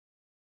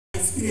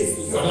experience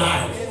in your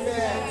life.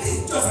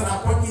 This is just an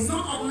appointment. It's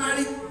not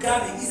ordinary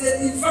gathering. It's a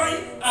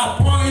divine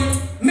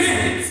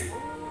appointment.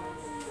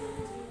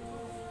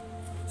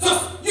 So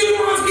you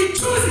must be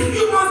chosen.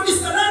 You must be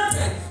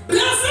selected.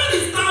 Blessed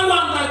is that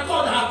one that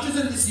God has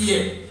chosen this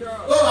year.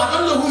 Oh, I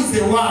don't know who is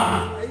the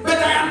one, but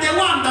I am the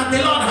one that the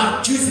Lord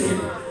has chosen.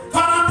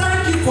 Father,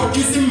 thank you for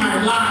choosing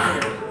my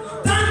life.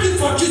 Thank you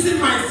for choosing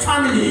my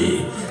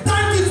family.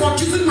 Thank you for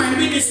choosing my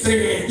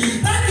ministry.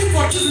 Thank you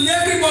for choosing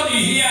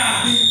everybody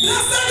here.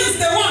 Blessed is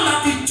the one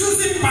that is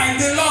chosen by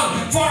the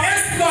Lord for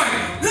exploit.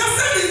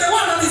 Blessed is the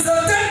one that is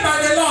ordained by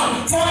the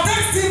Lord for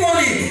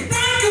testimony.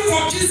 Thank you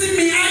for choosing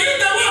me. Are you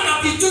the one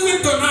that is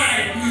choosing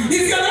tonight?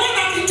 If you're the one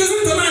that is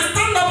choosing tonight,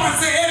 stand up and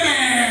say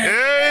amen.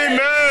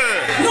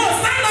 Amen. No,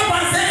 stand up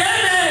and say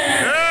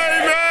amen.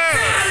 Amen.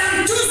 Say, I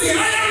am choosing.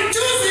 I am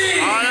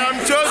choosing. I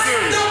am chosen.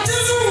 I am the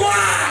chosen one.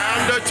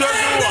 I am the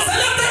chosen one.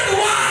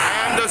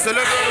 I am the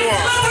selected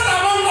one.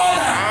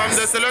 I am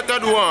the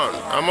selected one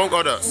among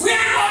others. Where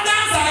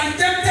others are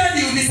rejected,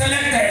 you will be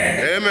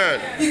selected. Amen.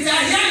 If you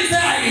are here, you say,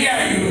 I hear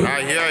you.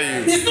 I hear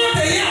you. It's not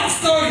a year of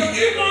story.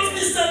 You must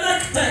be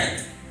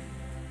selected.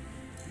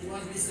 You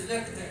must be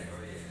selected.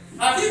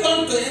 Have you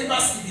gone to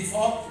embassy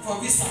before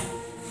for visa?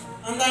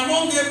 And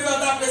among every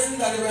other person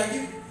that they were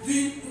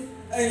doing,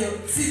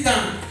 sit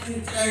down,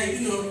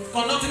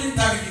 conducting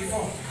interview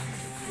before,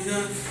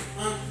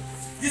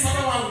 this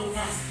other one will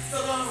pass. This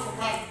other one will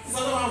pass. This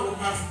other one will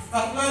pass.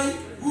 Particularly,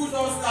 who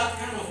does that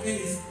kind of thing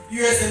is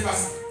U.S.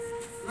 Embassy.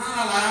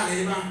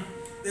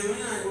 They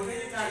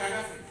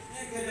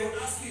will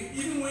ask you,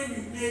 even when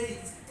you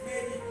made it,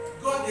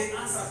 got the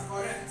answers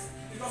correct.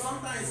 Because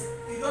sometimes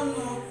you don't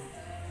know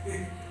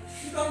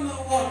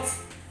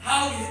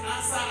how you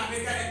answer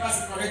American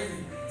Embassy correctly.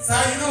 So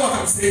you know what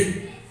I'm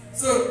saying.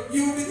 So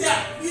you will be there.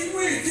 Even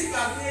when you think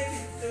I've made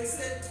it, they will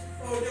say,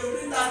 oh, they will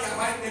bring down their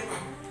white paper.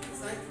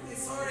 It's like, hey,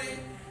 sorry,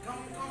 come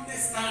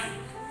next time.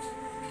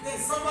 Then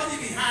somebody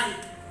behind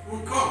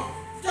will come.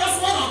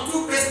 Just one or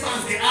two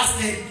questions they ask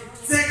them.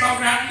 Say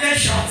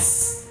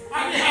congratulations.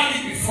 Have you had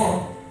it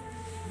before?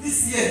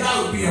 This year that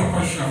will be your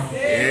question.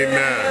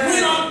 Amen.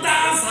 When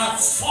others have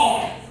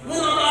fallen, when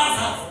others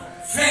have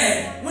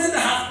failed, when they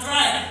have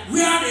tried,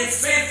 where they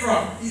fail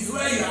from is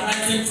where you are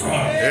rising from.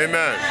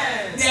 Amen.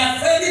 Their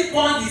failing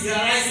point is their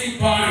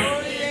rising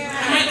point.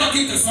 Am I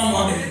talking to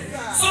somebody?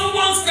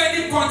 Someone's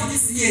failing point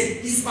this year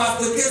is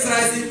Pastor K's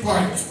rising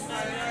point.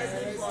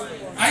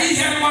 Are you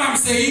hearing what I'm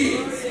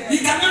saying? You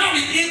can never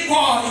be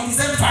equal in the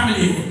same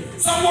family.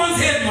 Someone's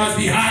head must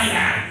be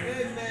higher.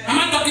 Am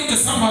I talking to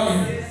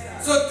somebody?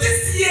 So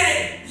this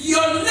year,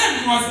 your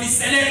name must be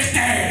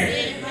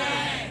selected.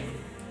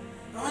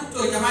 I went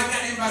to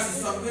Jamaican Embassy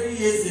some very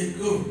years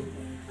ago.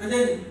 And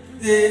then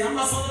the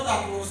ambassador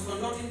that was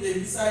conducting the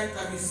visa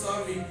interview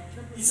saw me.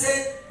 He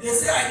said, they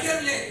say I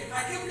came late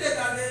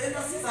and the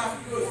embassies are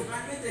closed.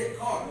 I made a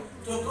call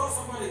to call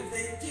somebody.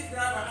 The chief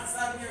driver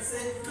answered me and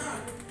said,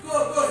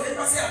 go, the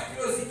embassy are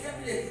closed. He came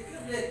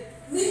late.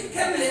 Me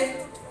came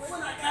late.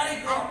 When I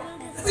carried up,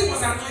 the thing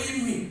was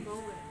annoying me.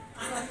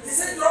 And they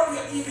said, drop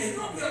your email.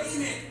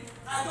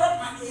 I dropped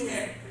my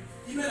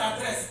email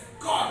address.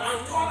 Call.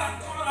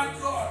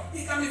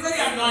 It can be very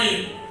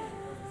annoying.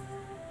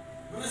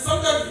 When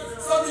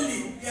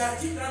suddenly, the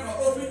chief driver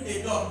opened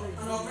the door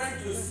and I was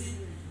trying to see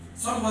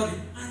somebody.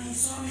 And he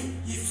saw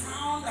me. He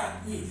frowned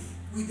at me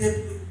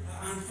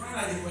and frowned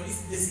at the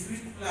police, the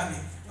security people at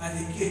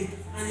the gate.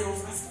 And he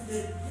was asking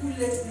them, who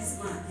let this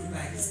man in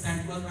by this time?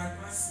 It was by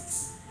past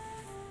 6.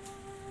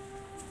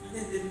 And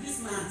then the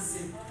policeman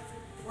said,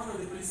 one of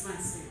the policemen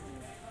said,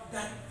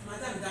 that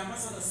Madam, the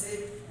ambassador said,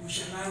 we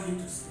shall allow him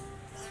to stay.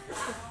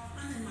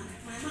 And then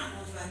my man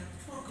was like,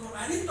 oh God,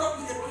 I didn't talk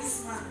with the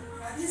policeman.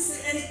 I didn't say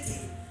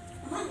anything.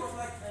 My man was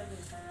like,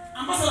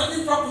 ambassador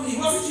didn't talk to me. She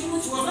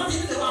was not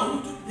even the one who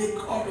took the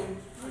call.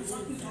 And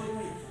something told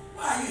me,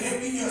 why are you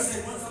helping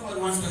yourself when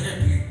somebody wants to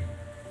help you?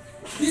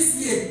 This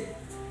year,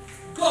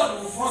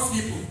 God will force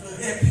people to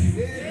help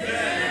you.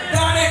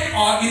 Direct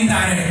or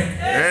indirect.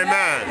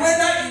 Amen.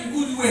 Whether in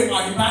good way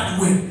or in bad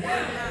way.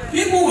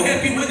 People will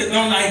help you when they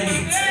don't like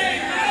it.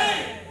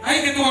 Are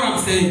you getting what I'm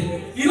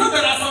saying? You know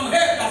there are some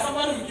help that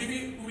somebody will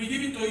be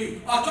giving to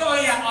you. But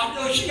why you not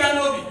force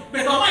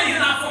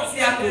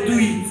you to do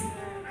it?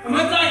 I'm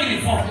not telling you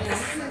before.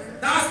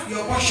 That's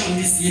your portion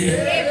this year.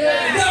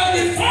 They will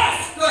be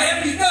forced to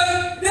help you.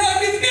 They will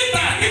be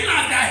bitter even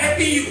as they are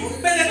helping you.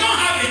 But they don't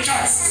have a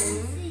choice.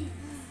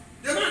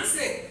 The man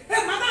said,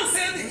 hey, madam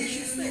said he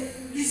should stay.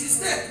 He should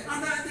stay.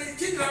 And the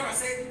chief driver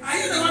said, are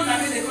you the one that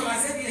made the call? I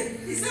said, yes.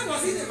 He said,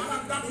 was he the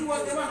man that he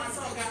was the one I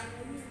saw?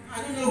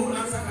 I don't know who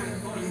answered my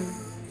call.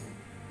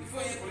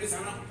 Before you police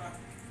are not back.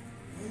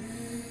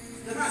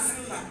 The man said,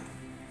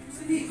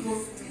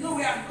 you know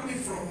where I'm coming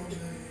from.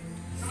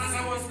 And as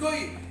I was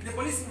going, the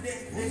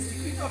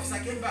security officer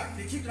came back.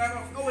 The chief driver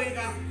of Okey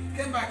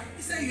came back.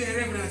 He said, you're a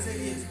reverend. I said,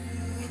 yes.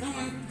 I don't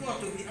want God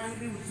to be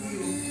angry with you.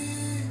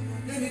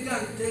 Let me go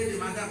and tell the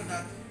madam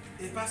that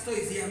the pastor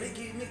is here.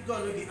 Make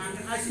God not be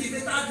angry. I see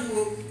better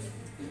do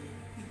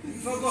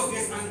before God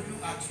gets angry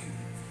at you.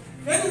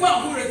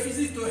 Anyone who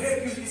refuses to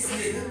help you this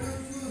year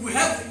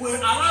will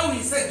allow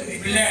himself to be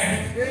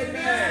blamed.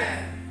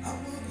 Amen.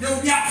 They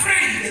will be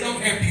afraid if they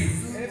don't help you.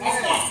 Of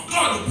course,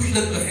 God will push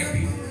them to help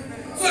you.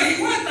 So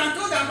he went and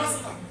told the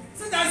ambassador,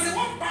 so there is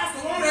one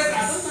pastor, one reverend,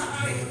 I don't know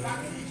how he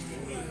packaged me.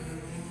 He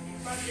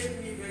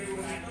packaged me very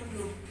well. I don't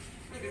know.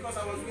 Maybe because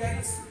I was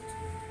wearing suit.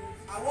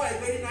 I wore a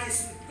very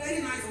nice suit. Very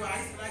nice one.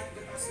 I used to like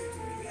the better suit.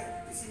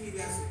 You see me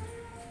wear suit.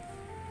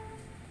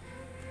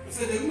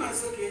 So the woman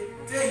said, okay,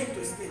 tell him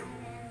to stay.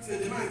 So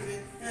the man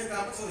said, and the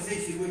ambassador said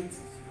she wait.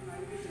 And I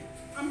waited.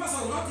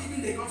 Ambassador, not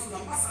even the consul,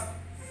 ambassador.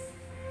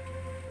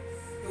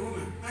 The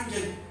woman,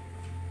 Angela.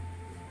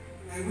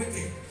 And I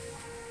waited.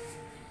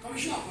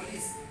 Commissioner of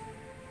Police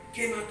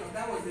came out of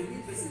that was the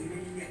new person in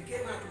India,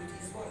 came out with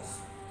his voice.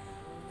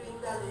 When he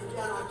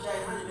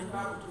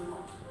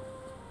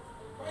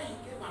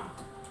came out,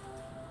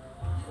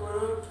 he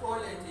wrote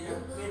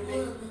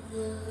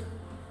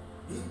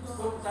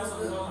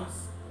 $4,000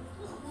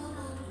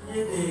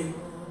 in the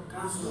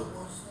council.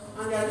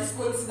 And there is this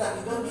policy that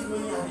you don't give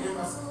money at the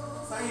embassy.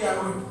 Sign your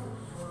own.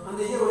 And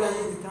they hear what I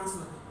hear the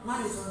councillor. Man,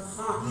 please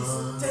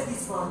take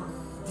this for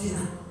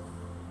dinner.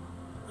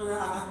 And I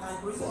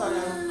reason that the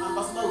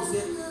ambassador will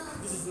say,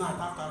 this is not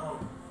after all.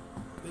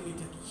 Let me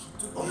take it. She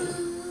took $2.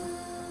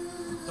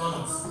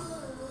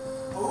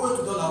 I went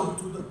to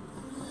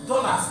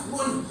 $2.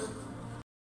 Money.